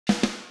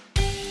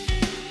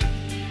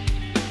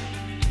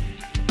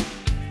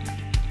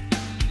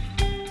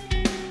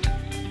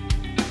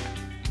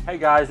Hey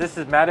guys, this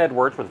is Matt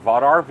Edwards with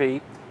Vaught RV,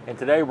 and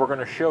today we're going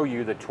to show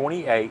you the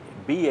 28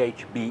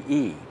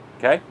 BHBE.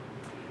 Okay,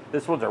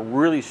 this one's a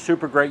really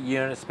super great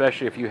unit,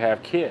 especially if you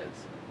have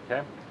kids.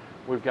 Okay,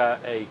 we've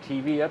got a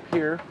TV up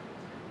here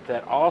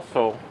that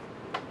also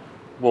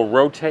will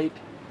rotate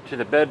to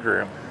the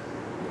bedroom.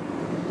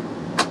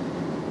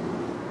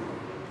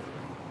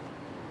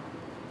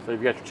 So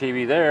you've got your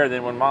TV there,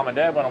 then when mom and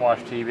dad want to watch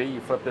TV,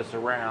 you flip this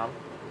around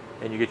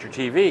and you get your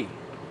TV.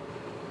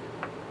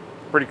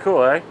 Pretty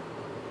cool, eh?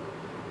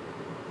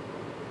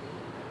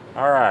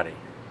 Alrighty.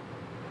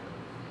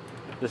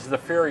 This is the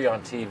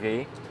Furrion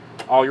TV.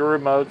 All your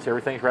remotes,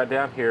 everything's right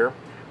down here.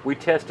 We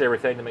test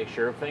everything to make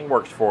sure everything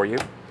works for you.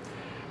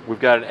 We've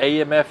got an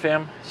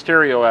AM/FM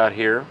stereo out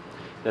here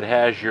that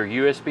has your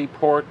USB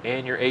port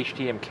and your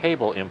HDMI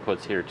cable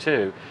inputs here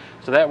too.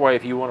 So that way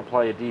if you want to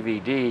play a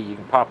DVD, you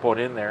can pop one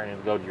in there and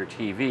it'll go to your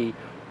TV,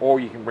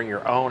 or you can bring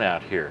your own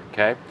out here,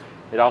 okay?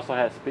 It also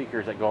has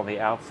speakers that go on the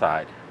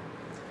outside.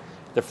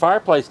 The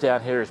fireplace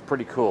down here is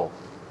pretty cool,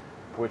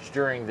 which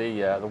during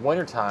the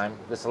winter time,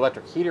 this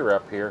electric heater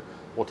up here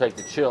will take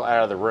the chill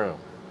out of the room.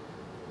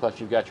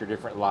 Plus you've got your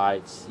different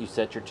lights, you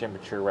set your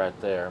temperature right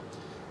there.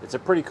 It's a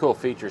pretty cool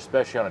feature,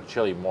 especially on a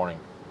chilly morning.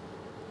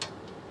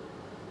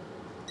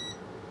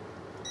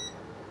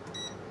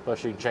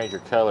 Plus you can change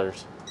your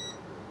colors.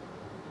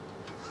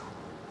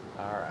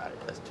 Alright,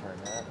 let's turn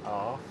that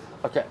off.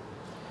 Okay,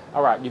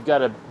 alright, you've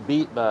got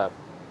a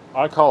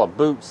I call a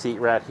boot seat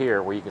right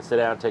here where you can sit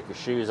down and take your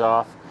shoes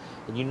off.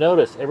 And you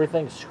notice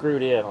everything's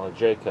screwed in on a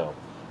Jayco.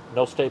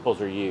 No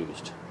staples are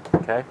used.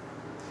 Okay?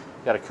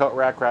 Got a coat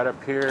rack right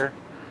up here.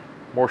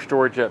 More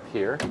storage up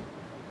here.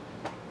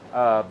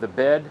 The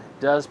bed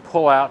does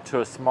pull out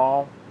to a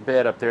small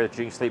bed up there that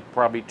you can sleep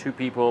probably 2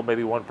 people,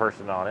 maybe 1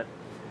 person on it.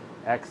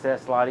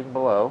 Access lighting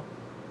below.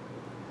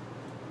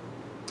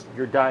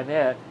 Your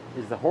dinette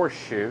is the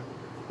horseshoe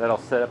that'll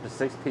set up to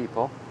 6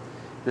 people.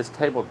 This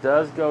table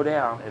does go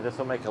down, and this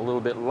will make a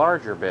little bit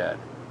larger bed.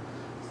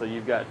 So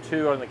you've got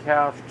 2 on the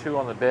couch, 2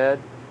 on the bed,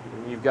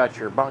 and you've got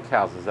your bunk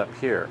houses up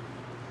here.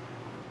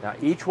 Now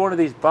each one of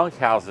these bunk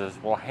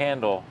houses will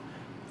handle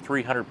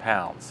 300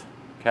 pounds,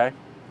 okay?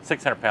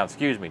 600 pounds,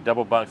 excuse me,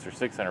 double bunks are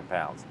 600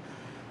 pounds.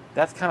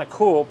 That's kind of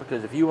cool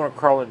because if you want to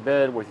crawl in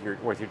bed with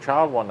your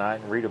child one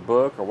night and read a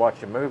book or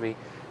watch a movie,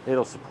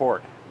 it'll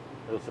support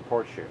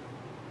you.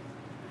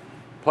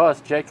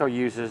 Plus Jayco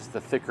uses the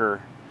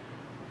thicker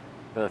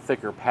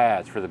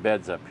pads for the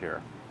beds up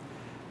here.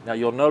 Now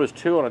you'll notice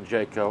too on a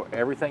Jayco,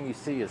 everything you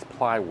see is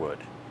plywood,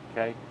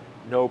 okay?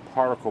 No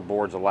particle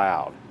boards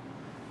allowed.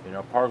 You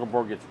know, particle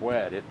board gets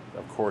wet, it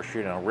of course,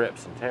 you know,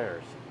 rips and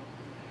tears.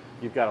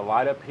 You've got a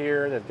light up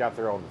here, they've got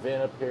their own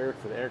vent up here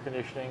for the air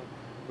conditioning,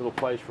 little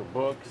place for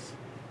books,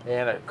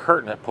 and a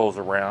curtain that pulls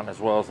around as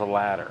well as a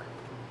ladder,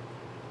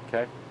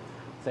 okay?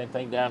 Same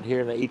thing down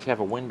here, they each have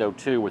a window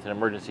too with an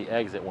emergency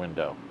exit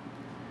window.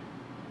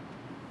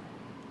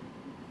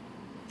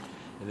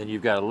 And then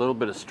you've got a little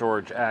bit of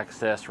storage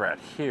access right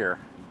here,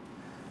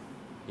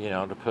 you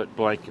know, to put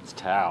blankets,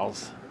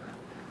 towels,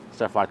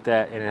 stuff like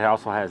that. And it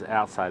also has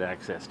outside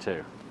access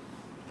too.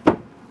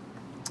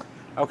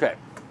 Okay,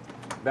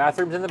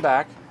 bathrooms in the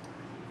back.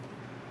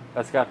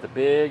 That's got the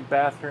big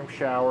bathroom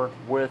shower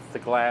with the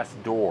glass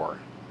door,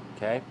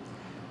 okay?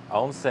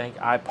 Own sink.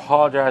 I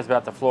apologize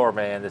about the floor,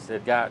 man.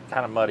 It got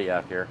kind of muddy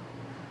out here.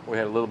 We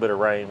had a little bit of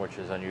rain, which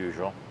is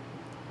unusual.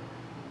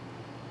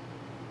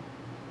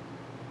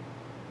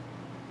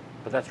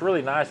 But that's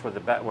really nice with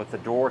the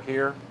door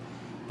here.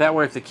 That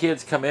way if the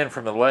kids come in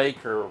from the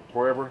lake or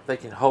wherever, they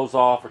can hose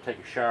off or take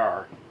a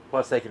shower.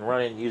 Plus they can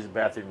run in and use the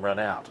bathroom and run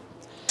out.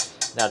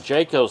 Now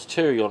Jayco's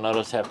too, you'll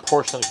notice, have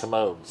porcelain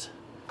commodes.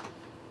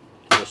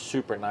 It's a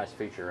super nice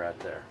feature right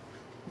there.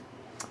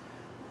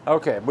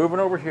 Okay, moving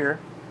over here.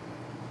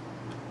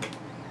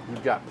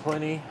 You've got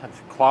plenty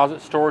of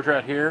closet storage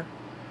right here.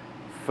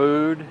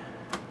 Food,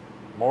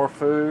 more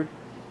food,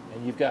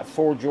 and you've got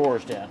 4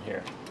 drawers down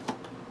here.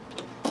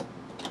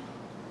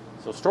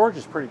 So storage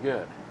is pretty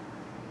good.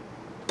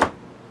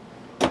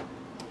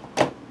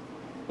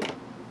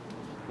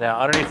 Now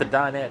underneath the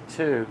dinette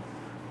too,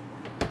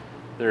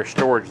 there's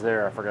storage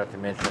there, I forgot to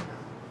mention,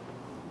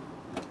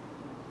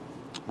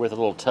 with a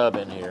little tub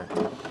in here.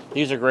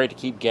 These are great to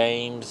keep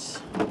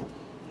games,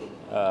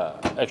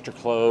 extra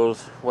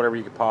clothes, whatever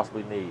you could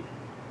possibly need.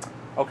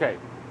 Okay,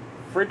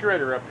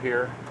 refrigerator up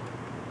here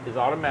is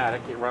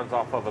automatic. It runs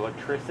off of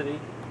electricity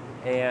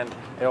and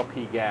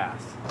LP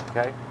gas,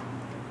 okay?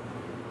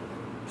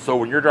 So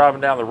when you're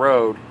driving down the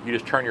road, you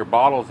just turn your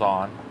bottles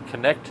on,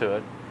 connect to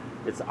it.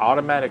 It's an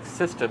automatic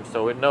system,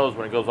 so it knows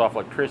when it goes off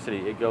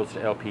electricity, it goes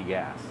to LP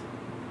gas.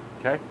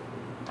 Okay?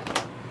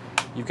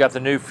 You've got the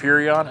new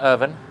Furrion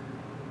oven.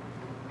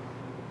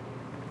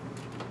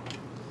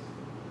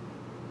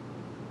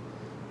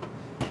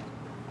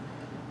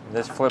 And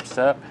this flips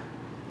up.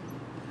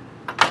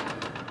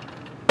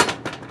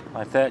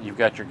 Like that, you've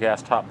got your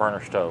gas top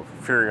burner stove.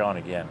 Furrion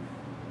again.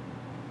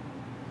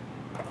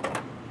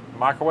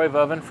 Microwave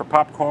oven for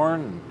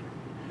popcorn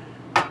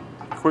and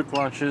quick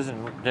lunches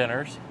and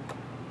dinners.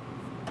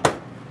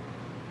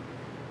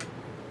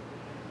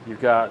 You've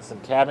got some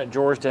cabinet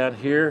drawers down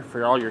here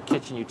for all your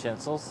kitchen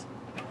utensils.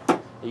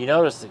 You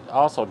notice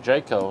also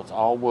Jayco, it's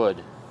all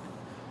wood.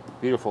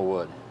 Beautiful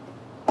wood.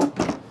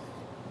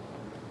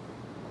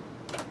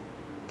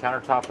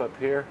 Countertop up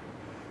here.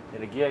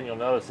 And again, you'll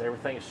notice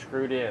everything's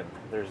screwed in.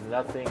 There's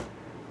nothing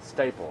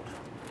stapled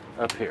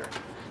up here.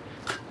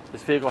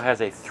 This vehicle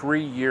has a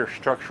 3-year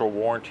structural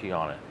warranty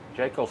on it.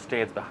 Jayco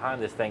stands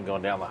behind this thing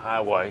going down the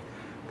highway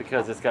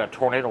because it's got a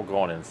tornado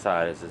going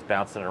inside as it's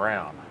bouncing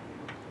around.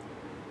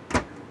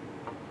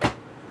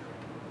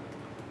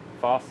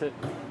 Faucet.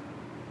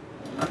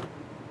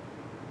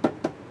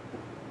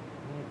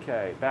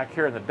 Okay, back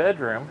here in the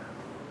bedroom,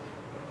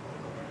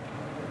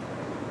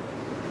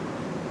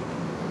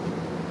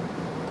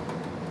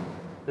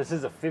 this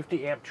is a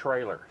 50 amp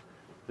trailer.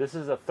 This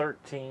is a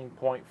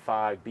 13.5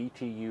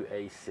 BTU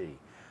AC.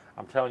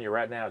 I'm telling you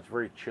right now, it's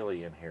very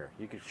chilly in here.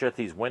 You can shut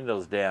these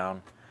windows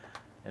down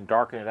and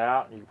darken it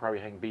out, and you can probably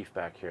hang beef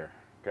back here,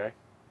 okay?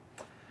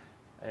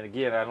 And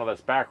again, I know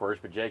that's backwards,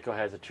 but Jayco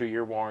has a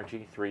 2-year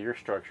warranty, 3-year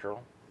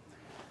structural.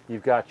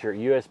 You've got your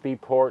USB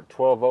port,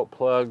 12-volt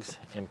plugs,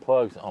 and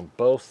plugs on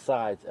both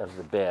sides of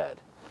the bed,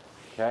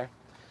 okay?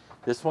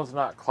 This one's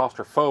not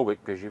claustrophobic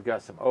because you've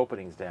got some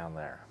openings down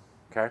there,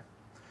 okay?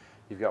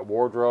 You've got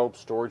wardrobe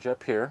storage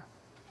up here.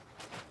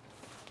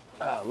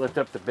 Lift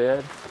up the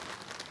bed.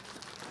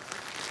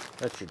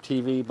 That's your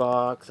TV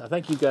box. I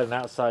think you've got an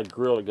outside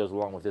grill that goes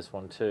along with this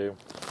one too.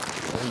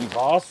 And you've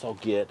also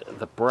get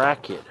the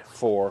bracket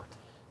for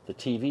the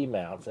TV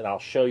mounts, and I'll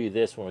show you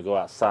this when we go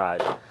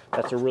outside.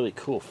 That's a really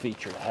cool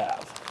feature to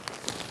have.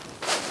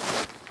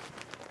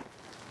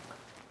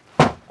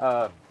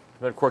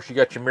 Then of course you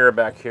got your mirror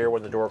back here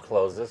when the door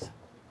closes.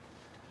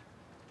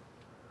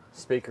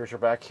 Speakers are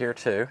back here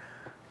too.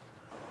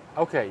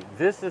 Okay,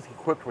 this is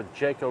equipped with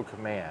Jayco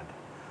Command,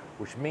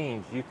 which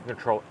means you can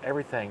control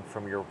everything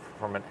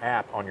from an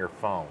app on your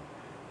phone,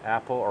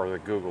 Apple or the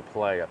Google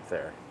Play up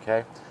there,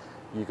 okay?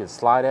 You can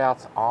slide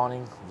out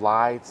awning,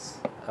 lights.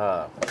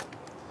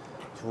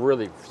 It's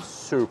really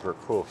super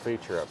cool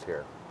feature up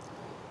here.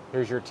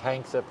 Here's your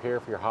tanks up here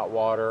for your hot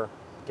water,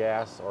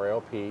 gas, or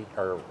LP,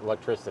 or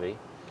electricity,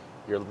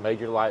 your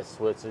major light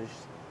switches,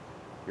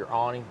 your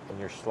awning, and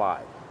your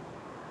slide.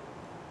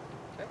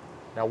 Okay.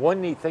 Now,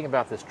 one neat thing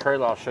about this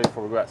trailer I'll show you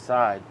before we go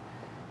outside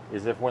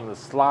is if when the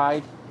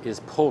slide is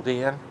pulled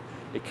in,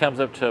 it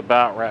comes up to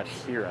about right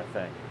here, I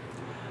think.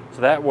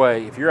 So that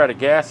way, if you're at a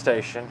gas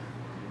station,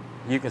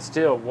 you can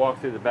still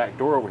walk through the back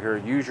door over here,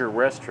 use your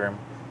restroom,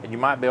 and you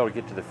might be able to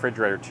get to the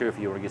refrigerator too if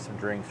you want to get some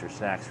drinks or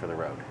snacks for the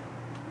road.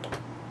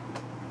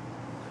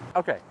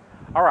 Okay,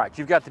 all right,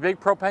 you've got the big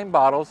propane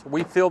bottles.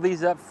 We fill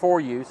these up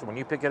for you, so when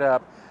you pick it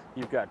up,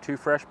 you've got 2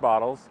 fresh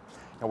bottles,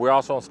 and we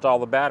also install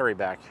the battery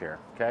back here,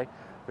 okay?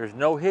 There's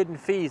no hidden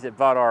fees at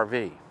VOD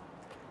RV,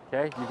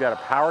 okay? You've got a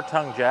power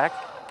tongue jack,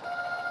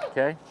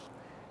 okay?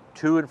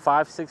 2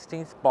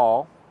 5/16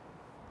 ball.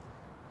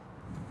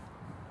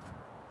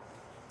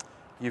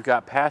 You've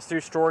got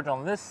pass-through storage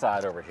on this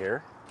side over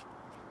here.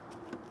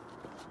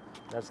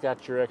 That's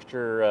got your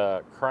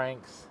extra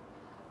cranks,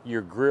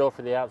 your grill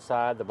for the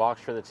outside, the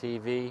box for the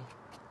TV.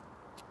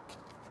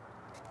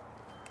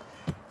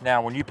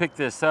 Now, when you pick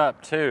this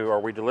up too,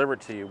 or we deliver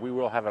it to you, we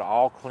will have it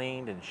all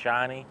cleaned and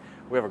shiny.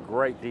 We have a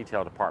great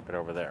detail department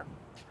over there.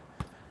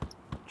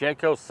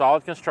 Jayco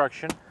solid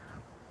construction.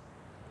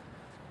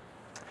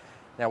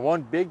 Now,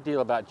 one big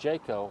deal about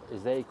Jayco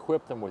is they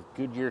equip them with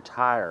Goodyear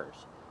tires.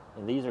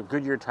 And these are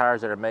Goodyear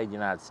tires that are made in the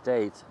United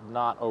States,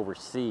 not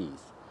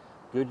overseas.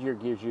 Goodyear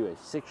gives you a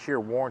 6-year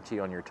warranty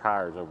on your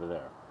tires over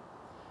there.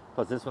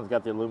 Plus this one's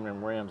got the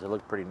aluminum rims that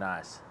look pretty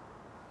nice.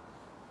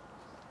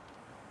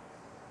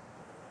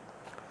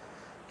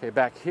 Okay,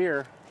 back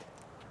here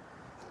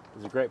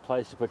is a great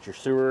place to put your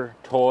sewer,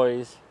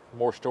 toys,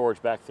 more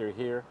storage back through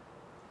here.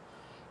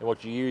 And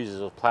what you use is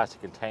those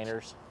plastic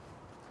containers.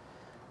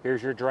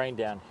 Here's your drain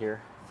down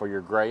here for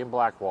your gray and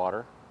black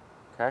water,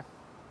 okay?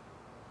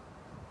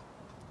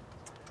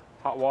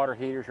 Hot water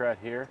heaters right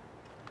here.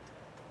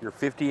 Your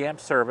 50 amp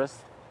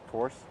service, of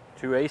course,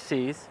 2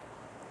 ACs.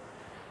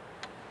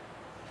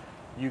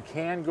 You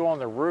can go on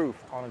the roof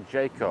on a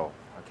Jayco,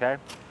 okay?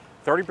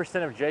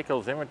 30% of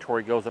Jayco's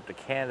inventory goes up to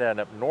Canada and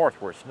up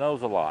north where it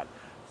snows a lot.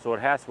 So it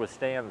has to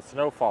withstand the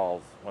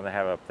snowfalls when they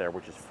have it up there,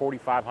 which is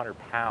 4,500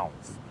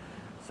 pounds.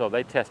 So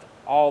they test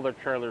all their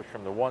trailers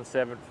from the 1.7,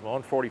 from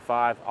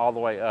 145 all the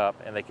way up,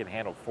 and they can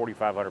handle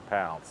 4,500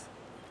 pounds.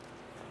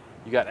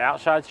 You got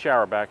outside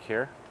shower back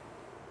here.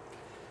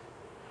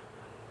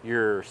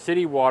 Your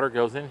city water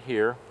goes in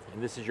here,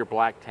 and this is your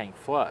black tank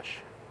flush.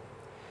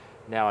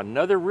 Now,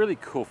 another really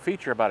cool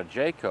feature about a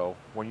Jayco,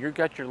 when you've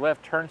got your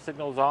left turn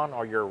signals on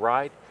or your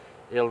right,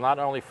 it'll not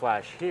only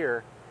flash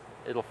here,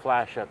 it'll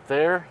flash up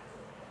there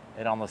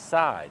and on the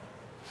side.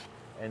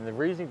 And the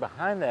reason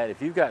behind that,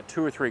 if you've got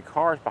 2 or 3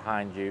 cars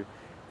behind you,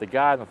 the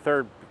guy in the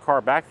third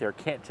car back there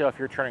can't tell if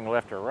you're turning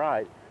left or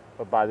right,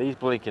 but by these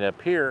blinking up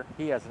here,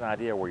 he has an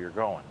idea where you're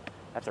going.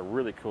 That's a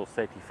really cool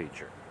safety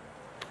feature.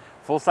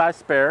 Full-size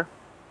spare.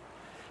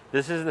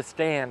 This is the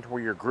stand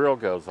where your grill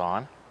goes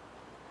on.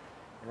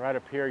 And right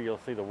up here, you'll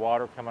see the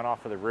water coming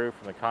off of the roof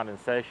from the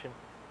condensation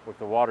with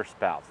the water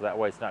spout, so that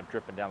way it's not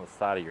dripping down the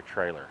side of your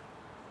trailer.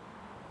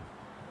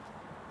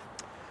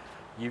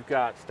 You've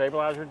got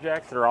stabilizer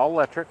jacks that are all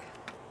electric.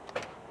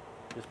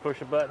 Just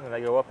push a button and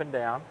they go up and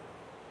down.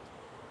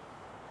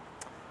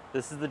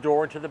 This is the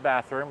door into the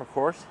bathroom, of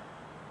course.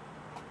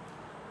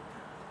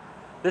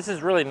 This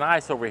is really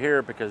nice over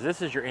here because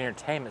this is your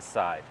entertainment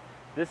side.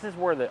 This is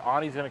where the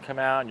awning's gonna come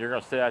out and you're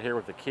gonna sit out here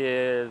with the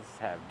kids,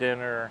 have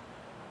dinner,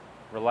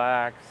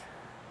 relax.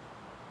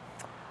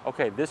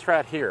 Okay, this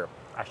right here,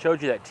 I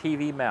showed you that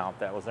TV mount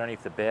that was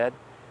underneath the bed.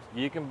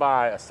 You can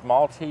buy a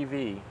small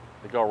TV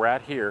to go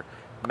right here,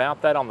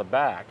 mount that on the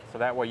back, so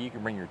that way you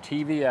can bring your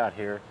TV out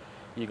here,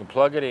 you can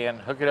plug it in,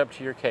 hook it up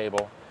to your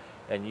cable,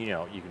 and you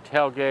know, you can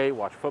tailgate,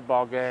 watch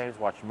football games,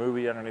 watch a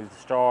movie underneath the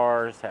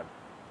stars, have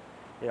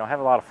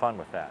a lot of fun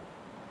with that.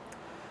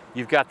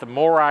 You've got the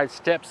MORRIDE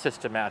step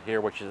system out here,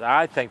 which is,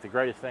 I think, the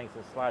greatest thing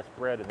since sliced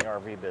bread in the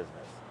RV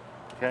business,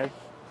 okay?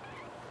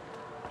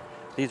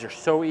 These are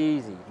so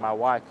easy, my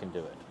wife can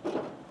do it.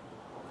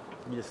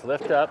 You just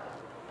lift up,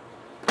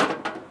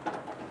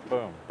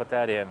 boom, put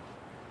that in,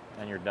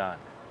 and you're done.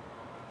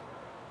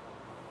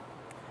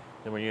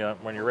 Then when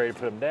you're ready to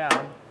put them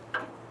down,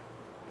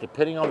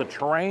 depending on the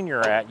terrain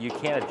you're at, you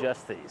can't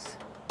adjust these.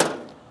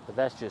 But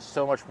that's just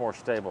so much more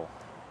stable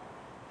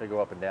to go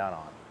up and down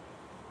on.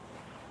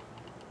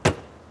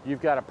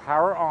 You've got a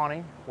power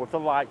awning with a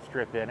light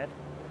strip in it.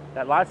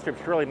 That light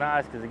strip's really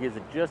nice because it gives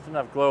it just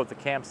enough glow at the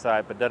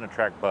campsite but doesn't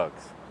attract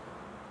bugs.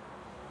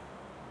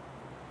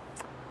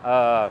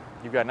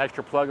 You've got an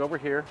extra plug over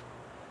here.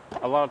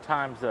 A lot of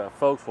times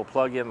folks will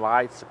plug in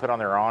lights to put on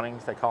their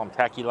awnings. They call them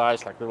tacky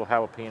lights, like little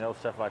jalapeno,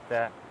 stuff like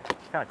that.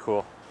 It's kind of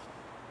cool.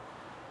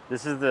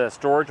 This is the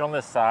storage on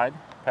this side,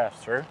 pass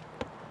through,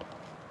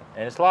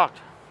 and it's locked.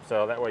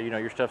 So that way you know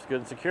your stuff's good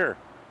and secure.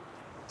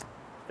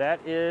 That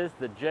is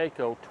the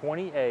Jayco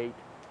 28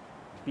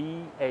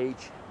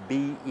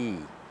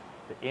 BHBE.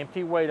 The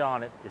empty weight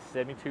on it is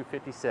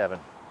 7257.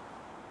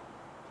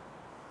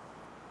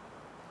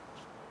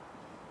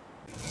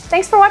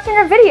 Thanks for watching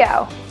our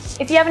video.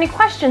 If you have any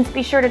questions,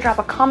 be sure to drop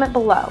a comment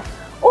below.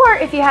 Or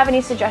if you have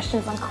any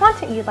suggestions on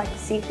content you'd like to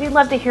see, we'd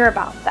love to hear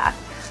about that.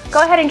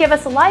 Go ahead and give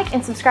us a like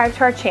and subscribe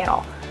to our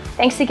channel.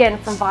 Thanks again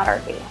from VOD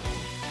RV.